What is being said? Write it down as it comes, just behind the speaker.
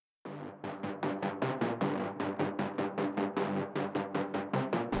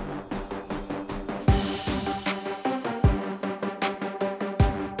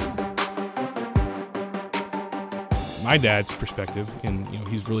my dad's perspective, and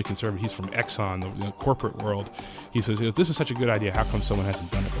he's really conservative. He's from Exxon, the corporate world. He says, if this is such a good idea, how come someone hasn't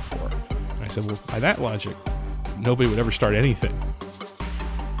done it before? And I said, well, by that logic, nobody would ever start anything.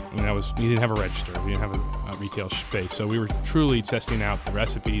 I mean, we didn't have a register, we didn't have a retail space, so we were truly testing out the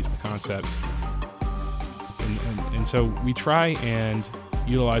recipes, the concepts, and so we try and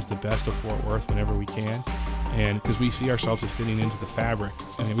utilize the best of Fort Worth whenever we can. And because we see ourselves as fitting into the fabric.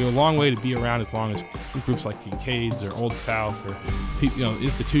 I mean, we have a long way to be around as long as groups like Kincaid's or Old South or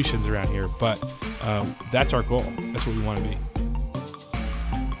institutions around here. But that's our goal. That's what we want to be.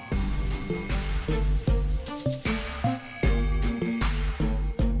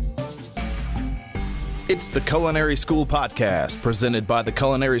 It's the Culinary School Podcast, presented by the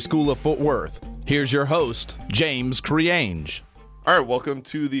Culinary School of Fort Worth. Here's your host, James Creange. All right, welcome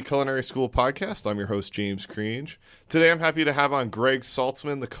to the Culinary School Podcast. I'm your host, James Creange. Today, I'm happy to have on Greg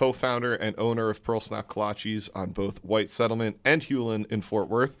Saltzman, the co-founder and owner of Pearl Snap Kolaches on both White Settlement and Hewlin in Fort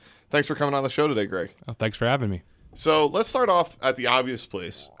Worth. Thanks for coming on the show today, Greg. Oh, thanks for having me. So let's start off at the obvious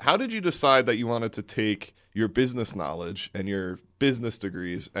place. How did you decide that you wanted to take your business knowledge and your business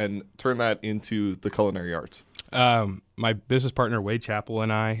degrees and turn that into the culinary arts? My business partner, Wade Chappell,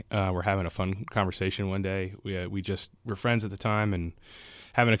 and I were having a fun conversation one day. We just were friends at the time and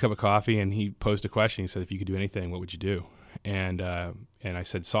having a cup of coffee, and he posed a question. He said, if you could do anything, what would you do? And I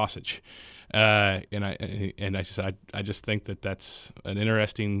said sausage. And I said, I just think that's an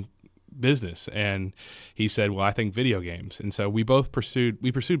interesting business. And he said, well, I think video games. And so we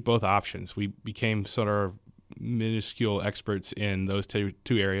pursued both options. We became sort of minuscule experts in those two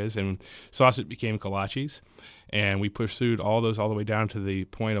areas, and sausage became kolaches, and we pursued all those all the way down to the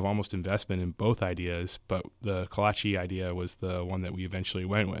point of almost investment in both ideas, but the kolache idea was the one that we eventually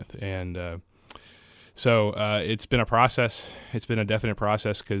went with. And so it's been a process. It's been a definite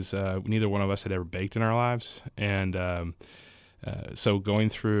process because neither one of us had ever baked in our lives. And so going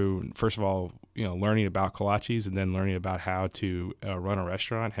through, first of all, learning about kolaches and then learning about how to run a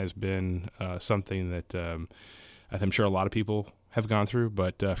restaurant has been something that I'm sure a lot of people have gone through.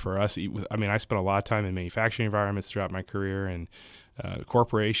 But for us, I spent a lot of time in manufacturing environments throughout my career and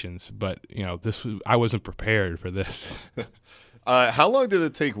corporations. But I wasn't prepared for this. How long did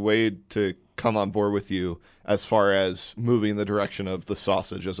it take Wade to come on board with you as far as moving the direction of the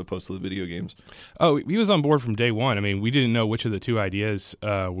sausage as opposed to the video games? Oh, he was on board from day one. I mean, we didn't know which of the two ideas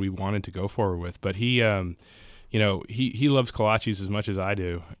we wanted to go forward with, but he loves kolaches as much as I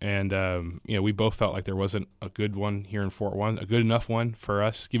do, and we both felt like there wasn't a good one here in Fort Worth, a good enough one for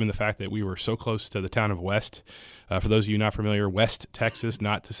us, given the fact that we were so close to the town of West. For those of you not familiar, West Texas,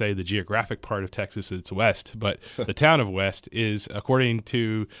 not to say the geographic part of Texas, it's West, but the town of West is, according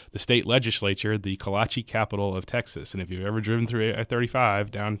to the state legislature, the kolache capital of Texas. And if you've ever driven through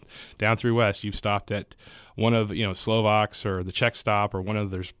I-35 down through West, you've stopped at one of Slovak's or the Czech stop or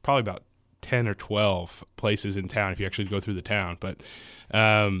there's probably about 10 or 12 places in town if you actually go through the town. But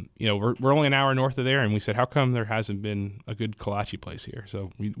we're only an hour north of there, and we said, how come there hasn't been a good kolache place here?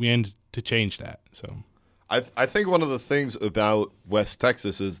 So we ended to change that. So I think one of the things about West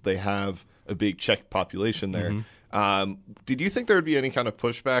Texas is they have a big Czech population there. Mm-hmm. Did you think there would be any kind of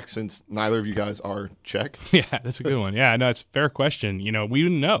pushback since neither of you guys are Czech? Yeah, that's a good one. Yeah, no, it's a fair question. We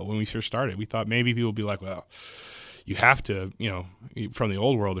didn't know when we first started. We thought maybe people would be like, well, you have to, from the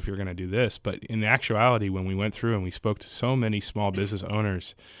old world if you're going to do this. But in actuality, when we went through and we spoke to so many small business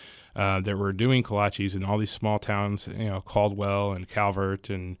owners that were doing kolaches in all these small towns, Caldwell and Calvert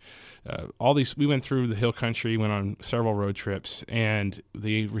and all these, we went through the hill country, went on several road trips, and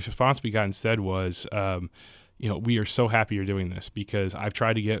the response we got instead was, we are so happy you're doing this because I've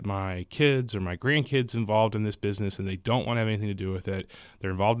tried to get my kids or my grandkids involved in this business and they don't want to have anything to do with it. They're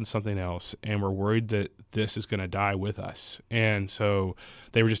involved in something else, and we're worried that this is going to die with us. And so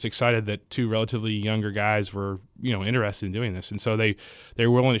they were just excited that two relatively younger guys were, interested in doing this. And so they were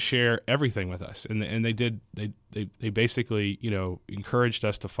willing to share everything with us. And they did, they basically, encouraged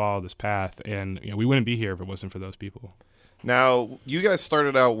us to follow this path. And, we wouldn't be here if it wasn't for those people. Now, you guys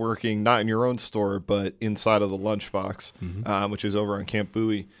started out working not in your own store, but inside of the Lunchbox, mm-hmm. Which is over on Camp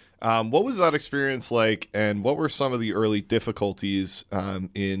Bowie. What was that experience like, and what were some of the early difficulties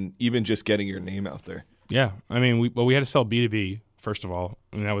in even just getting your name out there? Yeah, we had to sell B2B, first of all.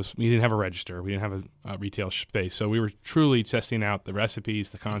 We didn't have a register. We didn't have a retail space. So we were truly testing out the recipes,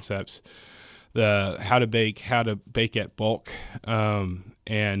 the concepts, how to bake at bulk,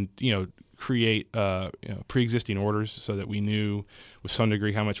 and, create pre-existing orders so that we knew with some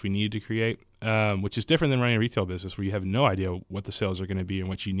degree how much we needed to create, which is different than running a retail business where you have no idea what the sales are going to be and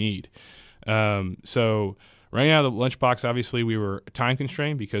what you need. So Running out of the lunchbox, obviously, we were time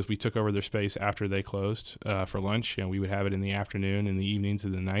constrained because we took over their space after they closed for lunch. We would have it in the afternoon, in the evenings,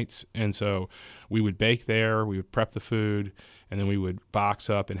 and the nights. And so we would bake there, we would prep the food, and then we would box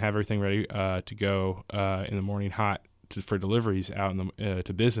up and have everything ready to go in the morning hot for deliveries out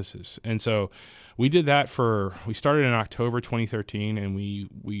to businesses. And so we did that we started in October 2013,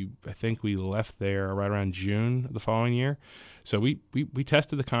 and I think we left there right around June the following year. So we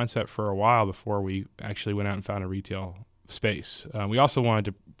tested the concept for a while before we actually went out and found a retail space. We also wanted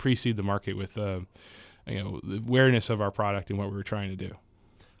to precede the market with the awareness of our product and what we were trying to do.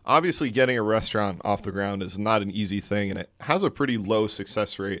 Obviously, getting a restaurant off the ground is not an easy thing, and it has a pretty low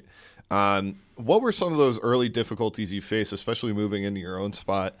success rate. What were some of those early difficulties you faced, especially moving into your own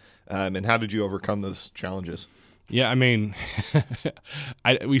spot, and how did you overcome those challenges? Yeah, I mean,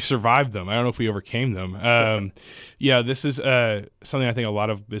 we survived them. I don't know if we overcame them. This is something I think a lot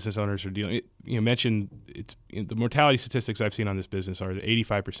of business owners are dealing. You mentioned the mortality statistics I've seen on this business are that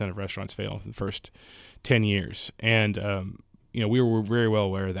 85% of restaurants fail in the first 10 years, and we were very well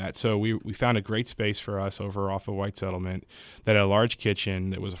aware of that. So we found a great space for us over off of White Settlement that had a large kitchen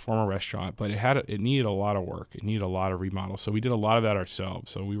that was a former restaurant, but it needed a lot of work. It needed a lot of remodel. So we did a lot of that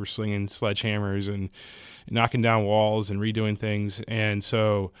ourselves. So we were slinging sledgehammers and knocking down walls and redoing things. And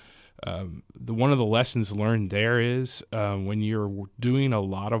so one of the lessons learned there is when you're doing a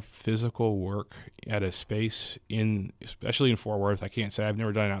lot of physical work at a space especially in Fort Worth, I can't say I've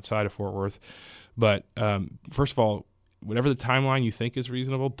never done it outside of Fort Worth, but first of all, whatever the timeline you think is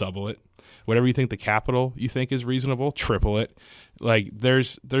reasonable, double it. Whatever you think the capital you think is reasonable, triple it. Like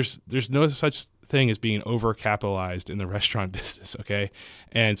there's no such thing as being overcapitalized in the restaurant business, okay?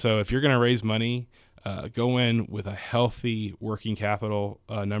 And so if you're going to raise money, go in with a healthy working capital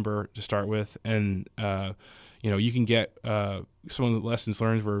number to start with, and you can get some of the lessons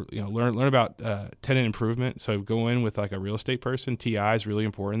learned were learn about tenant improvement. So go in with like a real estate person. TI is really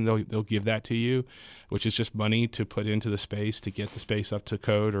important. They'll give that to you, which is just money to put into the space to get the space up to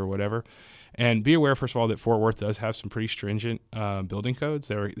code or whatever. And be aware, first of all, that Fort Worth does have some pretty stringent building codes.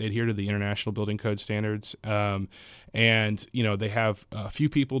 They adhere to the International Building Code standards, and they have a few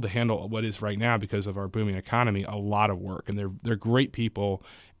people to handle what is right now, because of our booming economy, a lot of work. And they're great people,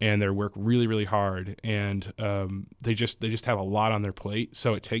 and they work really, really hard, and they just have a lot on their plate.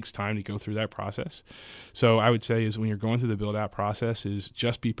 So it takes time to go through that process. So I would say is when you're going through the build out process, is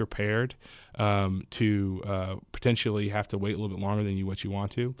just be prepared to potentially have to wait a little bit longer than what you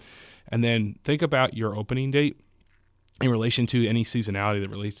want to. And then think about your opening date in relation to any seasonality that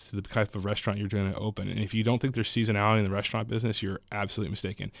relates to the type of restaurant you're going to open. And if you don't think there's seasonality in the restaurant business, you're absolutely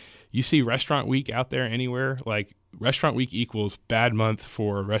mistaken. You see Restaurant Week out there anywhere, like Restaurant Week equals bad month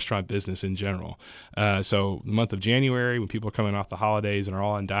for restaurant business in general. So the month of January, when people are coming off the holidays and are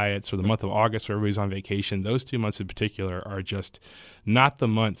all on diets, or the month of August where everybody's on vacation, those 2 months in particular are just not the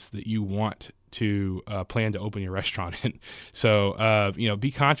months that you want to plan to open your restaurant in. So,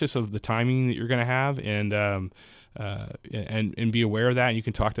 be conscious of the timing that you're going to have, and be aware of that. And you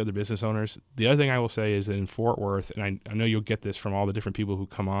can talk to other business owners. The other thing I will say is that in Fort Worth, and I know you'll get this from all the different people who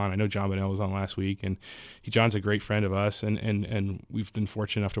come on. I know John Bonnell was on last week, and John's a great friend of us, and we've been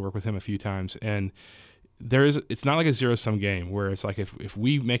fortunate enough to work with him a few times. And it's not like a zero-sum game where it's like if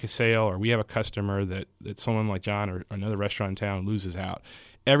we make a sale or we have a customer that someone like John or another restaurant in town loses out.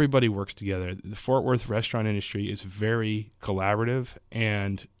 Everybody works together. The Fort Worth restaurant industry is very collaborative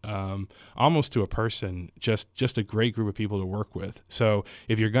and almost to a person, just a great group of people to work with. So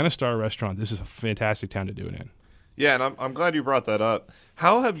if you're going to start a restaurant, this is a fantastic town to do it in. Yeah, and I'm glad you brought that up.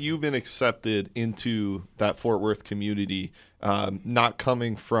 How have you been accepted into that Fort Worth community, not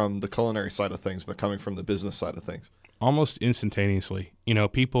coming from the culinary side of things, but coming from the business side of things? Almost instantaneously.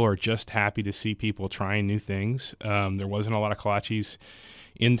 People are just happy to see people trying new things. There wasn't a lot of kolaches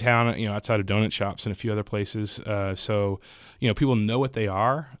in town, outside of donut shops and a few other places. So people know what they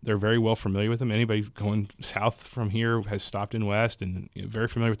are. They're very well familiar with them. Anybody going south from here has stopped in west and very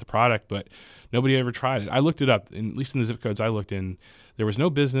familiar with the product, but nobody ever tried it. I looked it up, and at least in the zip codes I looked in, there was no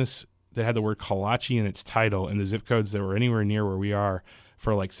business that had the word kolache in its title in the zip codes that were anywhere near where we are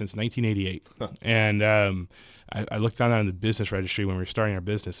for since 1988. And I looked down on the business registry when we were starting our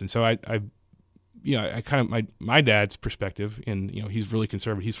business. And so I kind of my dad's perspective, and he's really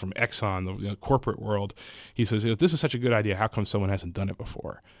conservative. He's from Exxon, the corporate world. He says, if this is such a good idea, how come someone hasn't done it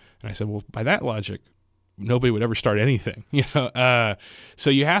before? And I said, well, by that logic, nobody would ever start anything. So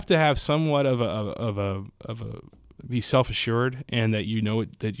you have to have somewhat of a be self-assured, and that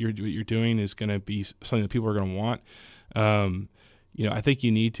that what you're doing is going to be something that people are going to want. I think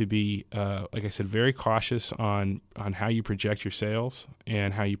you need to be, like I said, very cautious on how you project your sales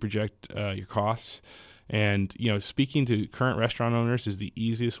and how you project your costs. And, speaking to current restaurant owners is the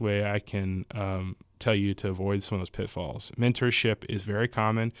easiest way I can tell you to avoid some of those pitfalls. Mentorship is very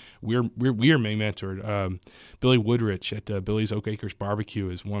common. We are being mentored. Billy Woodrich at Billy's Oak Acres Barbecue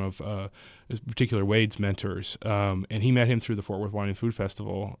is one of this particular Wade's mentors, and he met him through the Fort Worth Wine and Food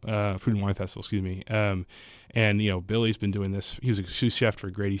Festival, Food and Wine Festival, excuse me. And Billy's been doing this. He was a sous chef for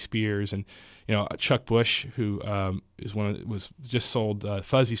Grady Spears, and Chuck Bush, who was just sold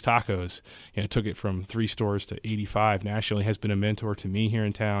Fuzzy's Tacos, took it from 3 stores to 85 nationally. Has been a mentor to me here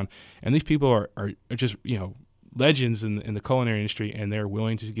in town, and these people are just legends in the culinary industry, and they're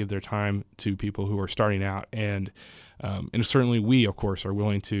willing to give their time to people who are starting out, and certainly we, of course, are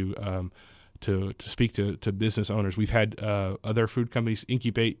willing to speak to business owners. We've had other food companies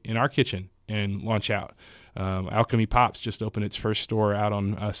incubate in our kitchen and launch out. Alchemy Pops just opened its first store out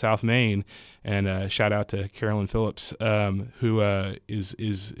on South Main, and shout out to Carolyn Phillips, who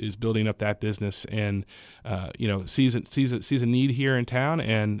is building up that business, and sees a need here in town,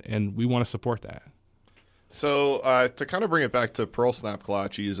 and we want to support that. So to kind of bring it back to Pearl Snap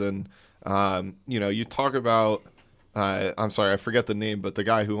Kolaches, and you talk about. I'm sorry, I forget the name, but the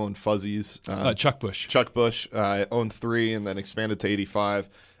guy who owned Fuzzy's. Chuck Bush. Chuck Bush owned 3 and then expanded to 85.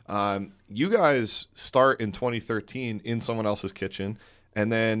 You guys start in 2013 in someone else's kitchen,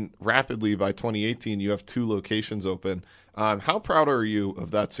 and then rapidly by 2018 you have 2 locations open. How proud are you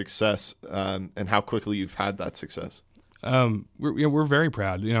of that success, and how quickly you've had that success? We're very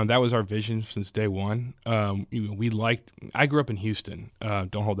proud. That was our vision since day one. I grew up in Houston.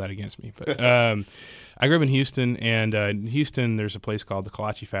 Don't hold that against me, but I grew up in Houston, and in Houston there's a place called the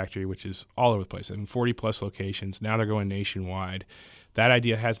Kolache Factory, which is all over the place. I mean, 40 plus locations. Now they're going nationwide. That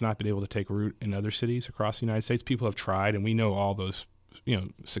idea has not been able to take root in other cities across the United States. People have tried, and we know all those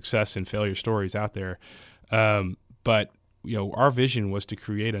success and failure stories out there. But our vision was to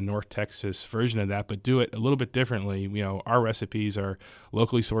create a North Texas version of that, but do it a little bit differently. Our recipes are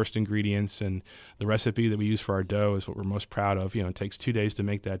locally sourced ingredients, and the recipe that we use for our dough is what we're most proud of. It takes 2 days to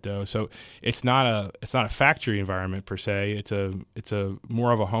make that dough, so it's not a factory environment per se. It's a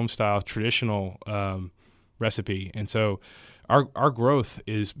more of a home style traditional recipe, and so our growth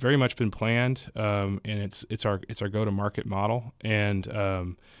is very much been planned, and it's our go to market model, and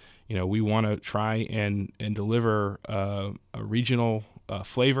we want to try and deliver a regional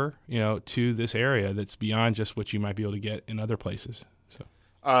flavor, to this area that's beyond just what you might be able to get in other places.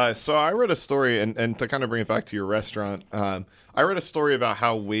 So I read a story, and to kind of bring it back to your restaurant, I read a story about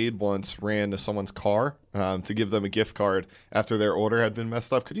how Wade once ran to someone's car to give them a gift card after their order had been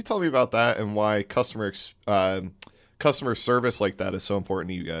messed up. Could you tell me about that and why customer service like that is so important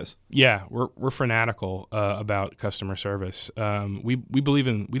to you guys? Yeah, we're fanatical about customer service. We believe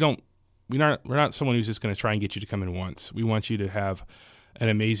in we're not someone who's just going to try and get you to come in once. We want you to have an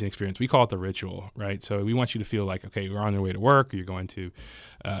amazing experience. We call it the ritual, right? So we want you to feel like, okay, you're on your way to work, or you're going to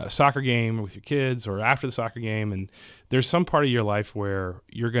a soccer game with your kids, or after the soccer game, and there's some part of your life where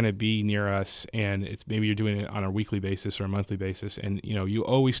you're going to be near us, and it's maybe you're doing it on a weekly basis or a monthly basis, and you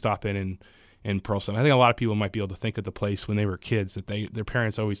always stop in Pearl Snap. I think a lot of people might be able to think of the place when they were kids that their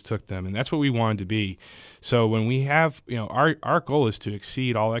parents always took them, and that's what we wanted to be. So when we have, our goal is to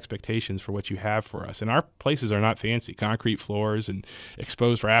exceed all expectations for what you have for us. And our places are not fancy, concrete floors and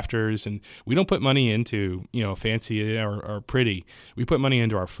exposed rafters, and we don't put money into, fancy or pretty. We put money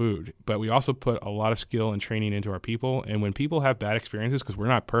into our food, but we also put a lot of skill and training into our people. And when people have bad experiences, because we're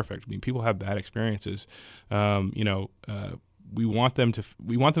not perfect, people have bad experiences, we want them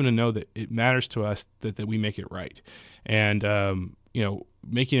to know that it matters to us that we make it right. And,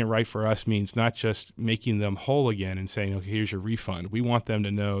 making it right for us means not just making them whole again and saying, okay, here's your refund. We want them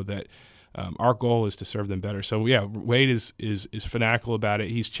to know that our goal is to serve them better. So, yeah, Wade is fanatical about it.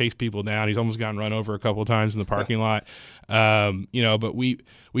 He's chased people down. He's almost gotten run over a couple of times in the parking lot. But we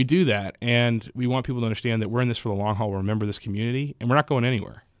do that, and we want people to understand that we're in this for the long haul. We're a member of this community, and we're not going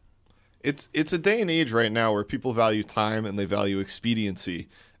anywhere. It's a day and age right now where people value time and they value expediency.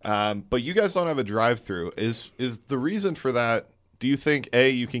 But you guys don't have a drive-through. Is the reason for that, do you think,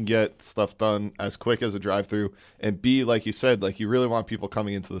 A, you can get stuff done as quick as a drive-through, and B, like you said, you really want people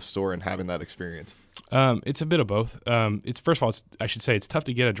coming into the store and having that experience? It's a bit of both. First of all, I should say it's tough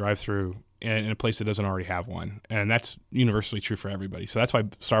to get a drive-through in a place that doesn't already have one, and that's universally true for everybody. So that's why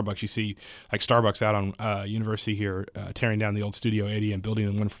Starbucks, you see Starbucks out on University here, tearing down the old Studio 80 and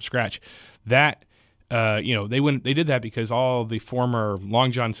building one from scratch. That they did that because all the former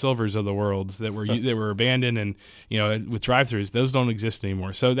Long John Silvers of the world that were abandoned and, with drive-throughs, those don't exist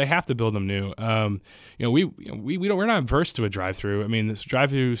anymore. So they have to build them new. We're not averse to a drive-through. I mean, this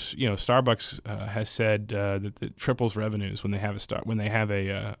drive-throughs, Starbucks has said that it triples revenues when they have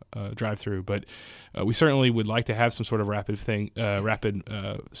a drive-through. But we certainly would like to have some sort of rapid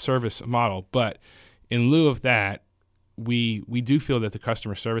service model. But in lieu of that, we do feel that the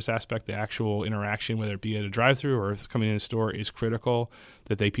customer service aspect, the actual interaction, whether it be at a drive-through or coming in a store, is critical,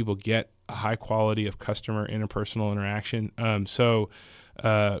 that people get a high quality of customer interpersonal interaction.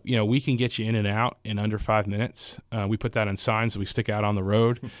 We can get you in and out in under 5 minutes. We put that on signs that we stick out on the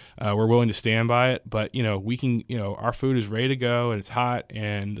road. We're willing to stand by it, but we can, our food is ready to go and it's hot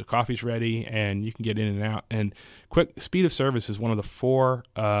and the coffee's ready and you can get in and out. And quick speed of service is one of the 4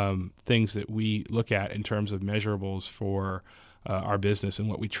 things that we look at in terms of measurables for our business and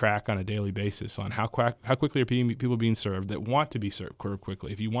what we track on a daily basis on how quickly are people being served that want to be served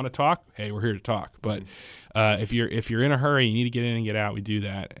quickly. If you want to talk, hey, we're here to talk. But if you're in a hurry, you need to get in and get out, we do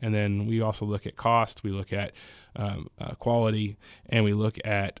that. And then we also look at cost, we look at quality, and we look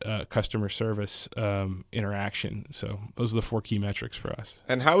at customer service interaction. So those are the 4 key metrics for us.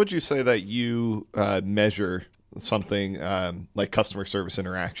 And how would you say that you measure something like customer service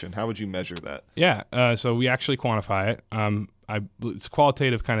interaction? How would you measure that? Yeah, so we actually quantify it. It's a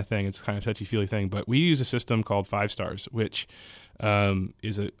qualitative kind of thing. It's kind of a touchy-feely thing, but we use a system called 5 Stars, which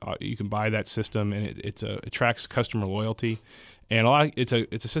you can buy that system, and it tracks customer loyalty, and it's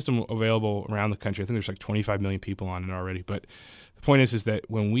a system available around the country. I think there's like 25 million people on it already. But the point is that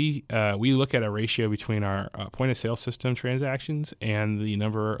when we look at a ratio between our point of sale system transactions and the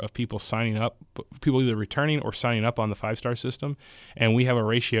number of people signing up, people either returning or signing up on the 5 Star system, and we have a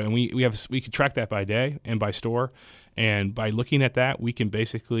ratio, and we can track that by day and by store. And by looking at that, we can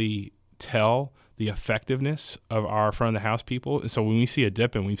basically tell the effectiveness of our front of the house people. So when we see a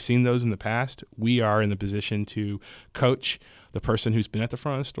dip, and we've seen those in the past, we are in the position to coach the person who's been at the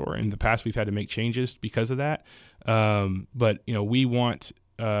front of the store. In the past, we've had to make changes because of that. But we want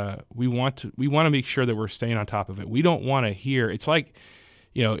to make sure that we're staying on top of it. We don't want to hear. It's like,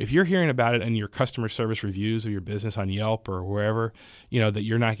 if you're hearing about it in your customer service reviews of your business on Yelp or wherever, that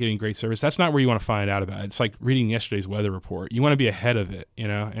you're not getting great service, that's not where you want to find out about it. It's like reading yesterday's weather report. You want to be ahead of it,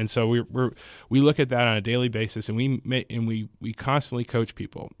 And so we look at that on a daily basis, and we constantly coach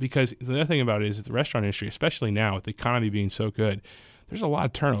people, because the other thing about it is that the restaurant industry, especially now with the economy being so good, there's a lot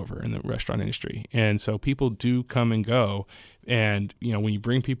of turnover in the restaurant industry. And so people do come and go. And, when you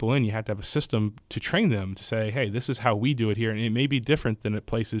bring people in, you have to have a system to train them to say, hey, this is how we do it here. And it may be different than at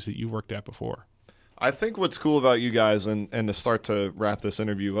places that you worked at before. I think what's cool about you guys, and to start to wrap this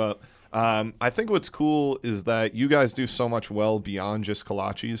interview up, I think what's cool is that you guys do so much well beyond just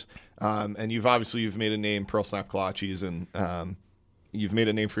kolaches. And you've made a name, Pearl Snap Kolaches, and you've made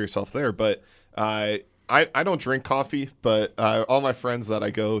a name for yourself there. But I don't drink coffee, but all my friends that I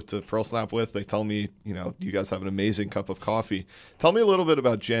go to Pearl Snap with, they tell me, you guys have an amazing cup of coffee. Tell me a little bit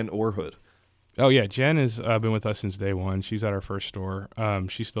about Jen Orhood. Oh, yeah. Jen has been with us since day one. She's at our first store.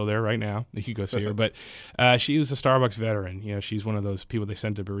 She's still there right now. You can go see her. But she was a Starbucks veteran. She's one of those people they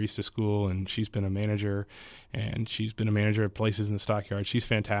sent to barista school, and she's been a manager, and she's been a manager at places in the Stockyard. She's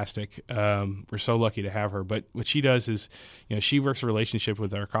fantastic. We're so lucky to have her. But what she does is, she works a relationship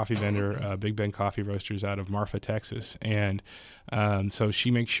with our coffee vendor, Big Ben Coffee Roasters out of Marfa, Texas. And so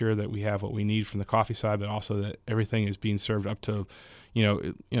she makes sure that we have what we need from the coffee side, but also that everything is being served up to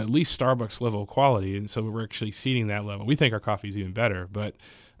at least Starbucks level quality, and so we're actually exceeding that level. We think our coffee is even better, but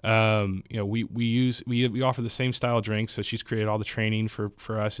we offer the same style drinks. So she's created all the training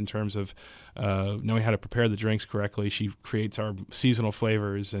for us in terms of knowing how to prepare the drinks correctly. She creates our seasonal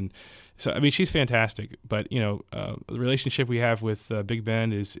flavors, and so she's fantastic. But the relationship we have with Big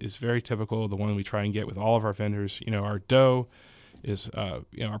Ben is very typical of the one we try and get with all of our vendors. Our dough is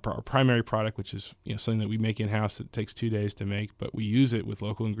our primary product, which is something that we make in-house that takes 2 days to make, but we use it with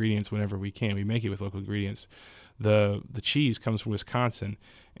local ingredients whenever we can. We make it with local ingredients. The cheese comes from Wisconsin,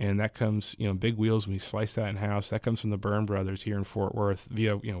 and that comes big wheels. When we slice that in-house, that comes from the Byrne Brothers here in Fort Worth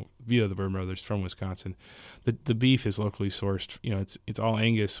via the Byrne Brothers from Wisconsin. The beef is locally sourced. It's all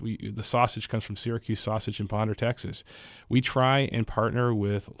Angus. The sausage comes from Syracuse Sausage in Ponder, Texas. We try and partner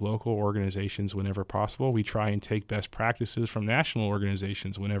with local organizations whenever possible. We try and take best practices from national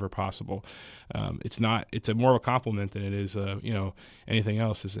organizations whenever possible. It's more of a compliment than it is anything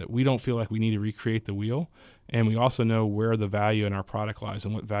else. Is that we don't feel like we need to recreate the wheel, and we also know where the value in our product lies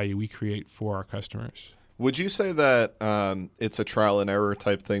and what value we create for our customers. Would you say that it's a trial and error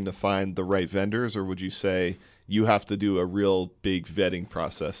type thing to find the right vendors, or would you say you have to do a real big vetting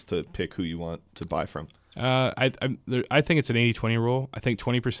process to pick who you want to buy from? I think it's an 80-20 rule. I think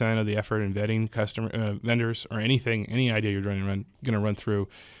 20% of the effort in vetting vendors or any idea you're going to run through,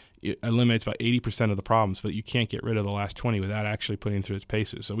 it eliminates about 80% of the problems, but you can't get rid of the last 20 without actually putting it through its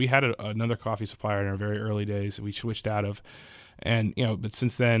paces. So we had another coffee supplier in our very early days that we switched out of. And, but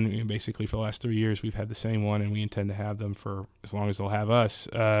since then, basically for the last 3 years, we've had the same one, and we intend to have them for as long as they'll have us.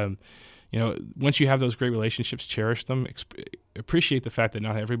 Once you have those great relationships, cherish them, appreciate the fact that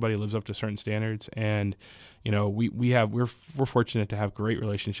not everybody lives up to certain standards. And, we're fortunate to have great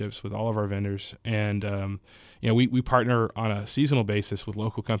relationships with all of our vendors. And, we partner on a seasonal basis with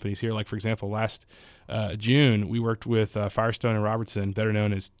local companies here. Like, for example, last June, we worked with Firestone and Robertson, better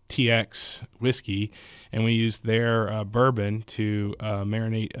known as TX Whiskey, and we used their bourbon to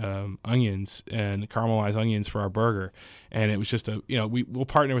marinate onions and caramelize onions for our burger. And it was just we'll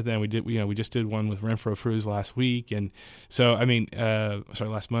partner with them. We just did one with Renfro Foods last week, and so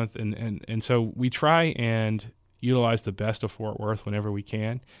last month, and so we try and utilize the best of Fort Worth whenever we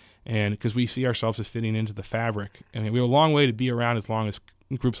can. And because we see ourselves as fitting into the fabric, and we have a long way to be around as long as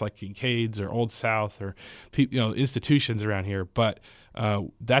groups like Kincaid's or Old South or institutions around here. But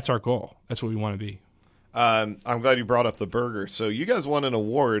that's our goal. That's what we want to be. I'm glad you brought up the burger. So you guys won an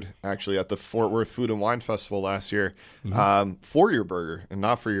award actually at the Fort Worth Food and Wine Festival last year for your burger and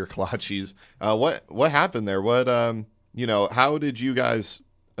not for your kolaches. What happened there? How did you guys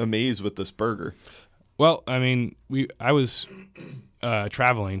amaze with this burger? Well, I was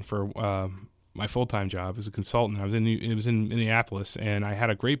traveling for my full-time job as a consultant. It was in Minneapolis, and I had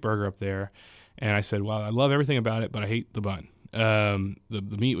a great burger up there. And I said, well, I love everything about it, but I hate the bun.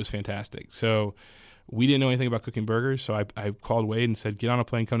 The meat was fantastic. So we didn't know anything about cooking burgers, so I called Wade and said, get on a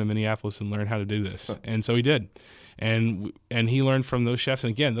plane, come to Minneapolis, and learn how to do this. And so he did. And he learned from those chefs.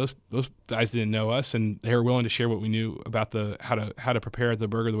 And again, those guys didn't know us, and they were willing to share what we knew about how to prepare the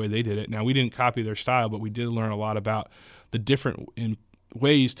burger the way they did it. Now, we didn't copy their style, but we did learn a lot about the different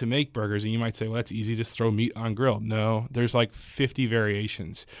ways to make burgers. And you might say, well, that's easy, just throw meat on grill. No, there's like 50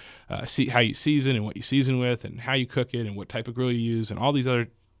 variations. See how you season and what you season with, and how you cook it, and what type of grill you use, and all these other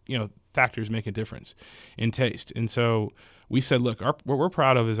factors make a difference in taste. And so we said, look, what we're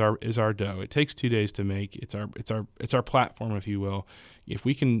proud of is our dough. It takes 2 days to make. It's our platform, if you will. If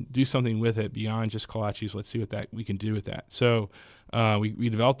we can do something with it beyond just kolaches, let's see what we can do with that. So we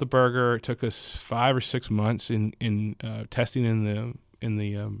developed the burger. It took us 5 or 6 months in testing in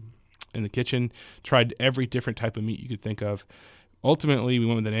the kitchen. Tried every different type of meat you could think of. Ultimately, we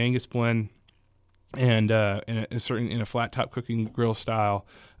went with an Angus blend and in a flat top cooking grill style,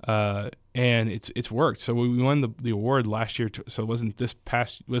 and it's worked. So we won the award last year. So it wasn't this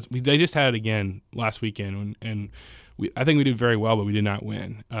past. They just had it again last weekend, and I think we did very well, but we did not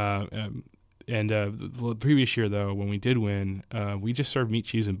win. The previous year, though, when we did win, we just served meat,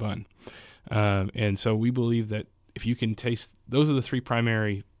 cheese, and bun. And so we believe that if you can taste, those are the three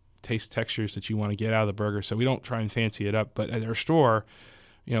primary taste textures that you want to get out of the burger. So we don't try and fancy it up. But at our store,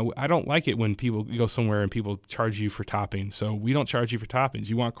 I don't like it when you go somewhere and people charge you for toppings. So we don't charge you for toppings.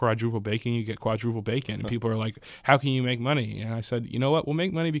 You want quadruple bacon, you get quadruple bacon. And people are like, how can you make money? And I said, you know what? We'll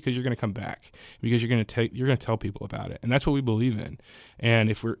make money because you're going to come back, because you're going to tell people about it. And that's what we believe in.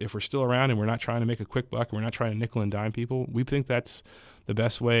 And if we're still around and we're not trying to make a quick buck and we're not trying to nickel and dime people, we think that's the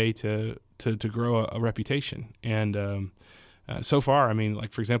best way to grow a reputation. And so far,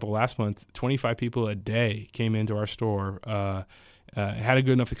 for example, last month, 25 people a day came into our store, had a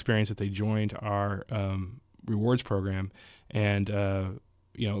good enough experience that they joined our rewards program, and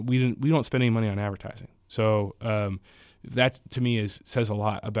we don't spend any money on advertising. So that to me says a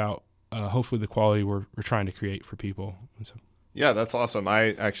lot about hopefully the quality we're trying to create for people. And so. Yeah, that's awesome.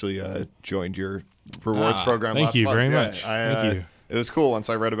 I actually joined your rewards program last month. Thank you very much. Thank you. It was cool. Once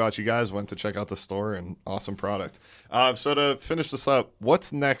I read about you guys, went to check out the store, and awesome product. So to finish this up,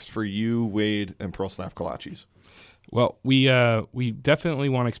 what's next for you, Wade, and Pearl Snap Kolaches? Well, we definitely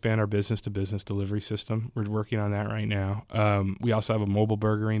want to expand our business-to-business delivery system. We're working on that right now. We also have a mobile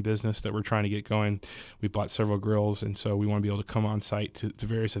burgering business that we're trying to get going. We bought several grills, and so we want to be able to come on site to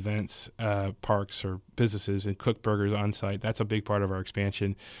various events, parks, or businesses and cook burgers on site. That's a big part of our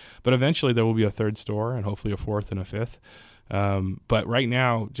expansion. But eventually there will be a third store and hopefully a fourth and a fifth. But right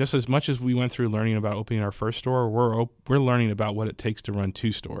now, just as much as we went through learning about opening our first store, we're learning about what it takes to run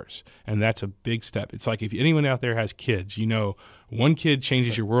 2 stores. And that's a big step. It's like if anyone out there has kids, one kid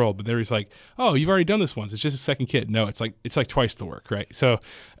changes your world, but there's like, oh, you've already done this once. It's just a second kid. No, it's like twice the work, right? So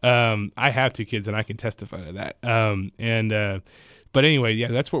I have 2 kids and I can testify to that. But anyway, yeah,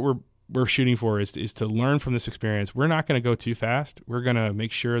 that's what we're shooting for is to learn from this experience. We're not going to go too fast. We're going to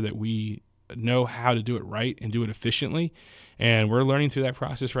make sure that we know how to do it right and do it efficiently. And we're learning through that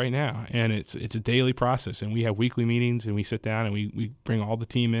process right now. And it's a daily process. And we have weekly meetings, and we sit down and we bring all the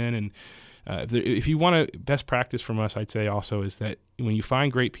team in. And if you want a best practice from us, I'd say also is that when you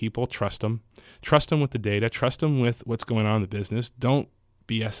find great people, trust them. Trust them with the data. Trust them with what's going on in the business. Don't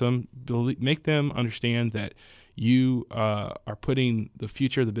BS them. Make them understand that you are putting the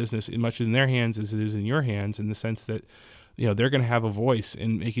future of the business as much in their hands as it is in your hands, in the sense that they're going to have a voice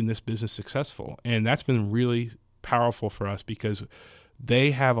in making this business successful. And that's been really powerful for us, because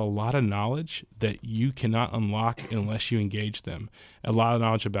they have a lot of knowledge that you cannot unlock unless you engage them. A lot of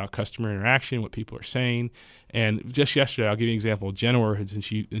knowledge about customer interaction, what people are saying. And just yesterday, I'll give you an example. Jen Orhans, and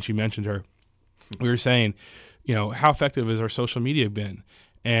she mentioned her. We were saying, how effective has our social media been?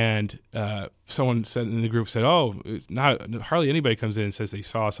 And someone said in the group said, "Oh, hardly anybody comes in and says they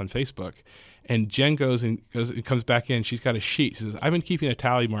saw us on Facebook." And Jen goes and comes back in. She's got a sheet. She says, "I've been keeping a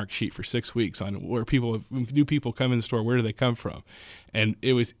tally mark sheet for 6 weeks on where new people come in the store. Where do they come from?" And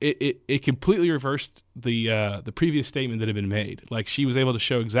it completely reversed the previous statement that had been made. Like, she was able to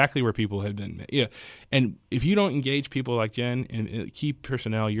show exactly where people had been. And if you don't engage people like Jen and key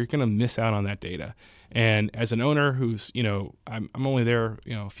personnel, you're going to miss out on that data. And as an owner who's, I'm only there,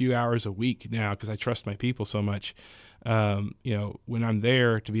 a few hours a week now because I trust my people so much. When I'm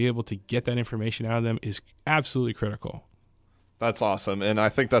there, to be able to get that information out of them is absolutely critical. That's awesome. And I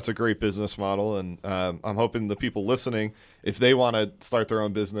think that's a great business model. And I'm hoping the people listening, if they want to start their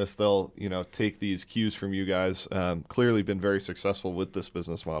own business, they'll, take these cues from you guys. Clearly been very successful with this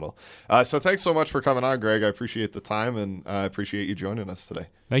business model. So thanks so much for coming on, Greg. I appreciate the time, and I appreciate you joining us today.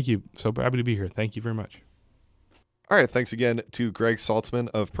 Thank you. So happy to be here. Thank you very much. All right, thanks again to Greg Saltzman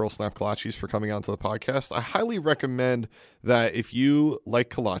of Pearl Snap Kolaches for coming on to the podcast. I highly recommend that if you like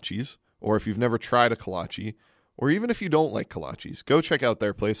kolaches, or if you've never tried a kolache, or even if you don't like kolaches, go check out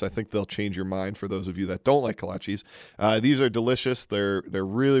their place. I think they'll change your mind for those of you that don't like kolaches. These are delicious. They're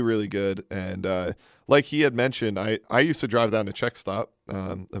really, really good. And like he had mentioned, I used to drive down to Check Stop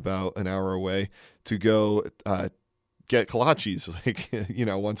about an hour away to go get kolaches,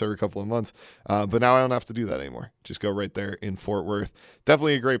 once every couple of months. But now I don't have to do that anymore. Just go right there in Fort Worth.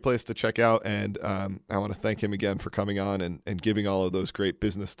 Definitely a great place to check out. And I want to thank him again for coming on and giving all of those great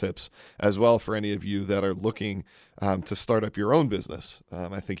business tips as well for any of you that are looking to start up your own business.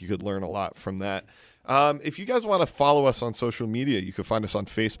 I think you could learn a lot from that. If you guys want to follow us on social media, you can find us on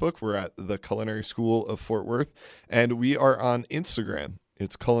Facebook. We're at the Culinary School of Fort Worth, and we are on Instagram.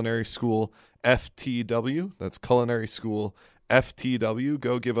 It's Culinary School FTW. That's Culinary School FTW.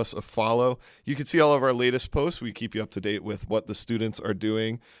 Go give us a follow. You can see all of our latest posts. We keep you up to date with what the students are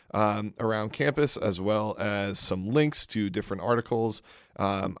doing around campus, as well as some links to different articles.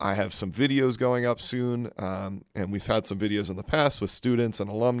 I have some videos going up soon, and we've had some videos in the past with students and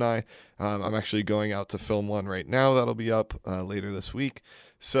alumni. I'm actually going out to film one right now that'll be up later this week.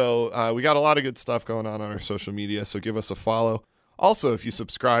 So we got a lot of good stuff going on our social media, so give us a follow. Also, if you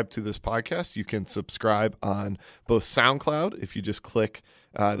subscribe to this podcast, you can subscribe on both SoundCloud, if you just click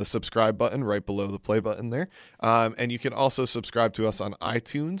the subscribe button right below the play button there. And you can also subscribe to us on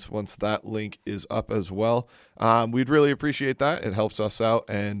iTunes once that link is up as well. We'd really appreciate that. It helps us out,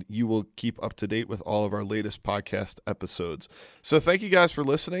 and you will keep up to date with all of our latest podcast episodes. So thank you guys for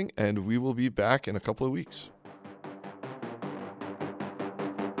listening, and we will be back in a couple of weeks.